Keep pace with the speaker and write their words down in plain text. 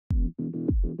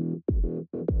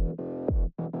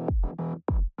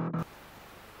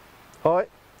Hi,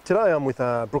 today I'm with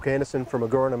Brooke from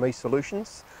Agronomy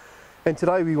Solutions, and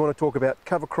today we want to talk about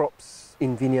cover crops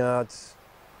in vineyards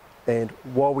and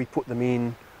why we put them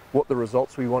in, what the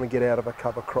results we want to get out of a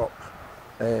cover crop,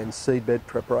 and seedbed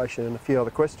preparation and a few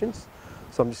other questions.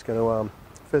 So I'm just going to,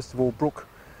 first of all, Brooke,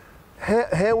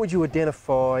 how would you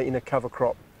identify in a cover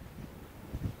crop,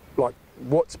 like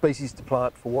what species to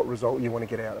plant for what result you want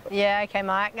to get out of it? Yeah, okay,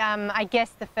 Mike. I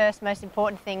guess the first most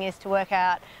important thing is to work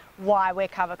out why we're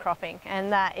cover cropping,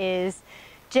 and that is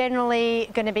generally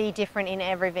going to be different in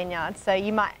every vineyard. So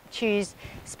you might choose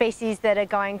species that are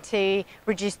going to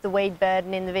reduce the weed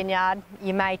burden in the vineyard.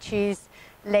 You may choose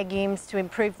legumes to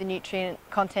improve the nutrient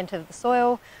content of the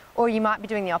soil, or you might be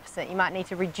doing the opposite. You might need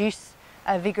to reduce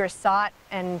a vigorous site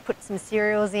and put some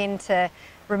cereals in to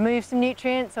remove some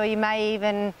nutrients, or you may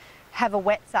even have a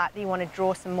wet site that you want to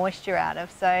draw some moisture out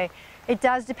of. So it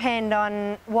does depend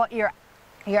on what your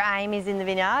aim is in the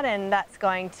vineyard, and that's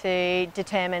going to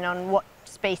determine on what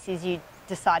species you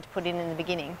decide to put in the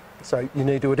beginning. So you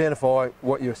need to identify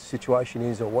what your situation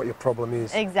is or what your problem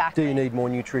is. Exactly. Do you need more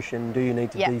nutrition? Do you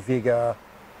need to de-vigor?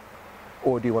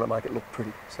 Or do you want to make it look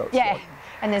pretty? So it's like,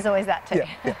 and there's always that too.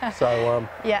 So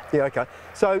yeah, okay.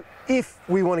 So if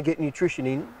we want to get nutrition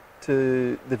in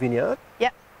to the vineyard,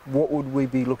 what would we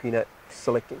be looking at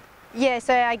selecting? Yeah,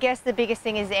 so I guess the biggest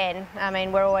thing is N. I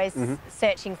mean, we're always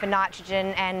searching for nitrogen,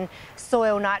 and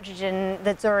soil nitrogen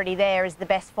that's already there is the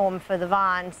best form for the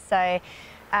vines. So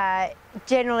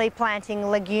generally planting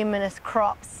leguminous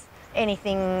crops,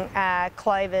 anything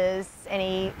clovers,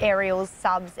 any aerials,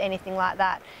 subs, anything like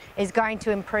that, is going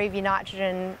to improve your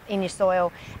nitrogen in your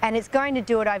soil, and it's going to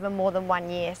do it over more than 1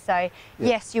 year. So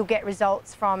yes, you'll get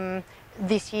results from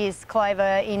this year's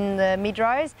clover in the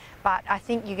mid-rows, but I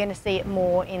think you're going to see it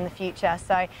more in the future.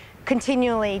 So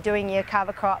continually doing your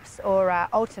cover crops or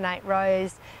alternate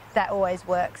rows, that always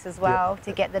works as well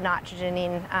to get the nitrogen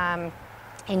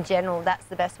in general. That's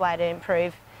the best way to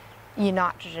improve your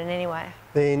nitrogen anyway.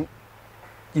 Then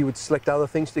you would select other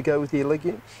things to go with your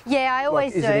legumes? Yeah, I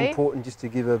always do. Is it important just to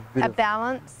give a bit of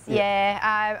balance?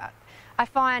 I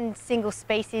find single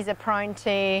species are prone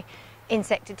to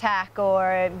insect attack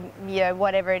or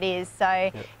whatever it is,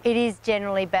 so it is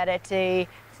generally better to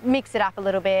mix it up a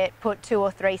little bit, put 2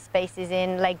 or 3 species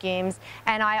in legumes,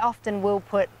 and I often will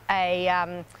put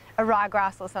a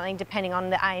ryegrass or something depending on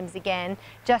the aims again,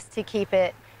 just to keep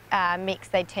it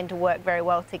mixed. They tend to work very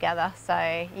well together,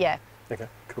 so yeah. Okay,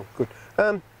 cool, good.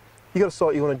 You got a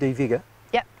site you want to de-vigor?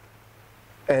 Yep.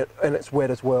 And it's wet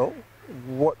as well.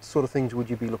 What sort of things would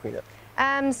you be looking at?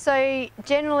 So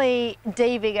generally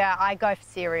de-vigor, I go for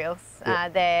cereals.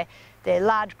 They're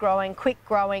large growing, quick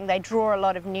growing, they draw a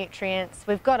lot of nutrients.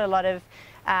 We've got a lot of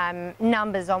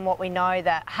numbers on what we know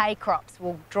that hay crops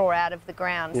will draw out of the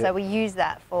ground. So we use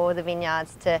that for the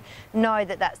vineyards to know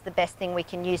that that's the best thing we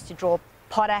can use to draw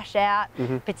potash out,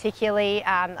 particularly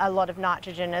a lot of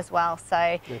nitrogen as well.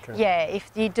 So yeah,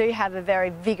 if you do have a very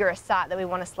vigorous site that we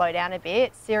want to slow down a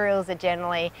bit, cereals are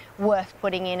generally worth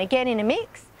putting in, again in a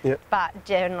mix, but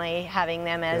generally having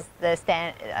them as the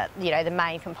the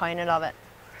main component of it.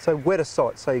 So wetter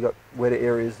sites, say you've got wetter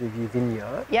areas of your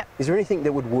vineyard, is there anything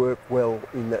that would work well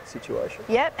in that situation?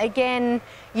 Again,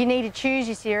 you need to choose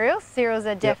your cereals. Cereals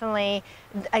are definitely,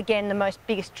 again, the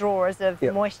biggest drawers of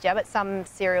moisture, but some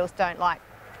cereals don't like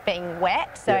being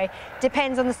wet, so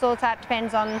depends on the soil type,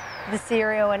 depends on the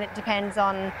cereal, and it depends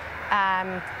on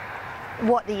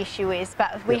what the issue is.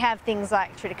 But we have things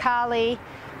like triticale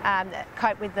that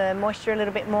cope with the moisture a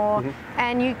little bit more,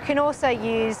 and you can also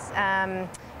use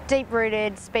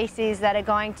deep-rooted species that are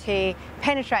going to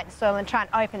penetrate the soil and try and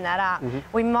open that up.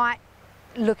 We might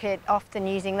look at often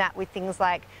using that with things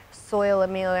like soil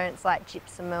ameliorants like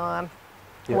gypsum or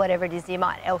whatever it is you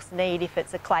might else need if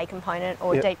it's a clay component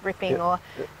or deep ripping or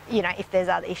if there's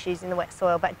other issues in the wet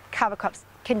soil. But cover crops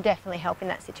can definitely help in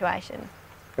that situation.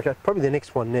 Okay, probably the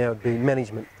next one now would be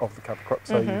management of the cover crop.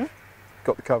 So you've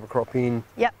got the cover crop in,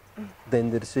 then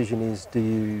the decision is, do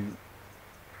you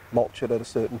mulch it at a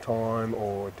certain time,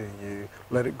 or do you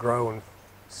let it grow and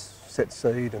set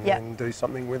seed and then do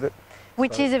something with it?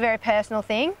 Which is a very personal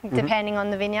thing, depending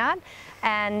on the vineyard,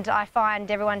 and I find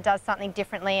everyone does something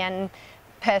differently and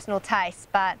personal taste.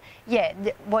 But yeah,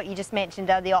 what you just mentioned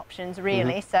are the options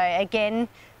really. So again,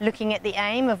 looking at the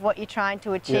aim of what you're trying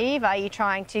to achieve. Are you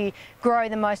trying to grow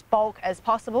the most bulk as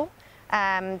possible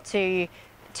to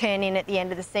turn in at the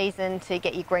end of the season to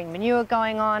get your green manure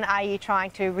going on? Are you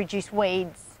trying to reduce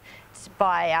weeds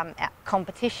by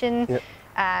competition?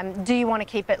 Do you want to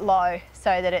keep it low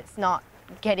so that it's not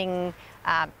getting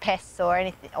pests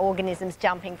or organisms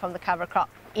jumping from the cover crop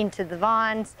into the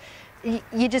vines?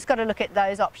 you just got to look at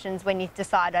those options when you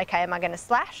decide, okay, am I going to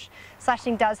slash?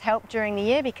 Slashing does help during the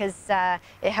year because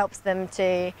it helps them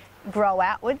to grow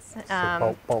outwards.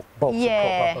 Bulk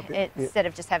yeah, crop up a bit. Instead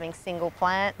of just having single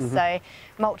plants. So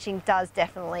mulching does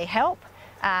definitely help.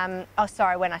 Oh,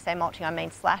 sorry, when I say mulching, I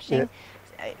mean slashing.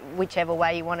 Whichever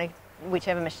way you want to,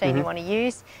 whichever machine you want to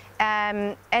use.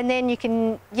 And then you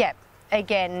can,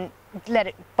 again, let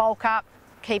it bulk up,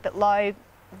 keep it low.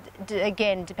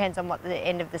 Again, depends on what the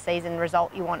end of the season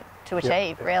result you want to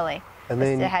achieve, really. And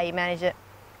then how you manage it.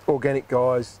 Organic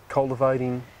guys,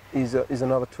 cultivating is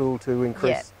another tool to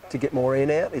increase, to get more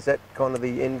N out. Is that kind of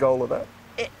the end goal of that?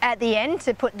 At the end,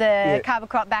 to put the cover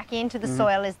crop back into the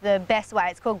soil is the best way.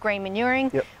 It's called green manuring.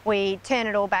 We turn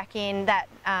it all back in. That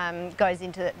goes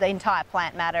into the entire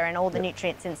plant matter, and all the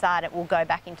nutrients inside it will go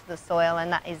back into the soil,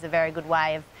 and that is a very good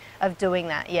way of doing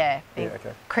that,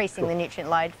 increasing the nutrient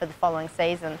load for the following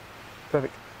season.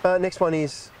 Perfect. Next one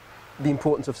is the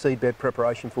importance of seedbed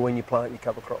preparation for when you plant your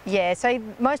cover crops. Yeah, so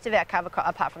most of our cover crop,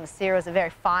 apart from the cereals, are very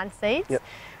fine seeds.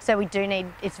 So we do need,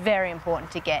 it's very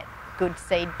important to get good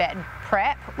seed bed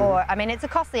prep, or I mean, it's a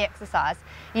costly exercise.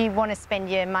 You want to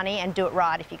spend your money and do it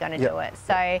right if you're going to do it.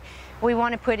 So we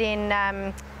want to put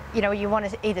in, you know, you want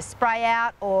to either spray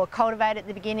out or cultivate at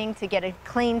the beginning to get a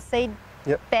clean seed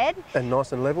bed. And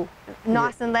nice and level.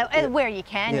 Nice and level, where you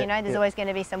can, you know, there's always going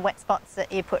to be some wet spots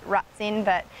that you put ruts in,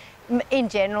 but in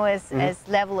general as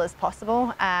level as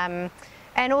possible.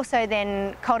 And also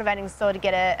then cultivating the soil to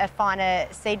get a finer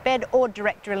seed bed, or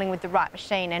direct drilling with the right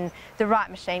machine, and the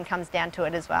right machine comes down to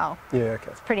it as well. Yeah,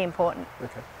 okay. It's pretty important.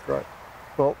 Okay, great.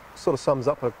 Well, sort of sums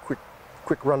up a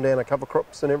quick rundown of cover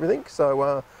crops and everything.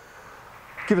 So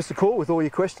give us a call with all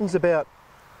your questions about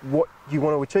what you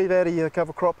want to achieve out of your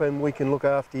cover crop, and we can look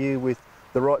after you with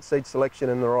the right seed selection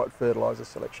and the right fertiliser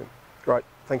selection. Great.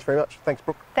 Thanks very much. Thanks,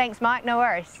 Brooke. Thanks, Mike. No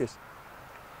worries. Cheers.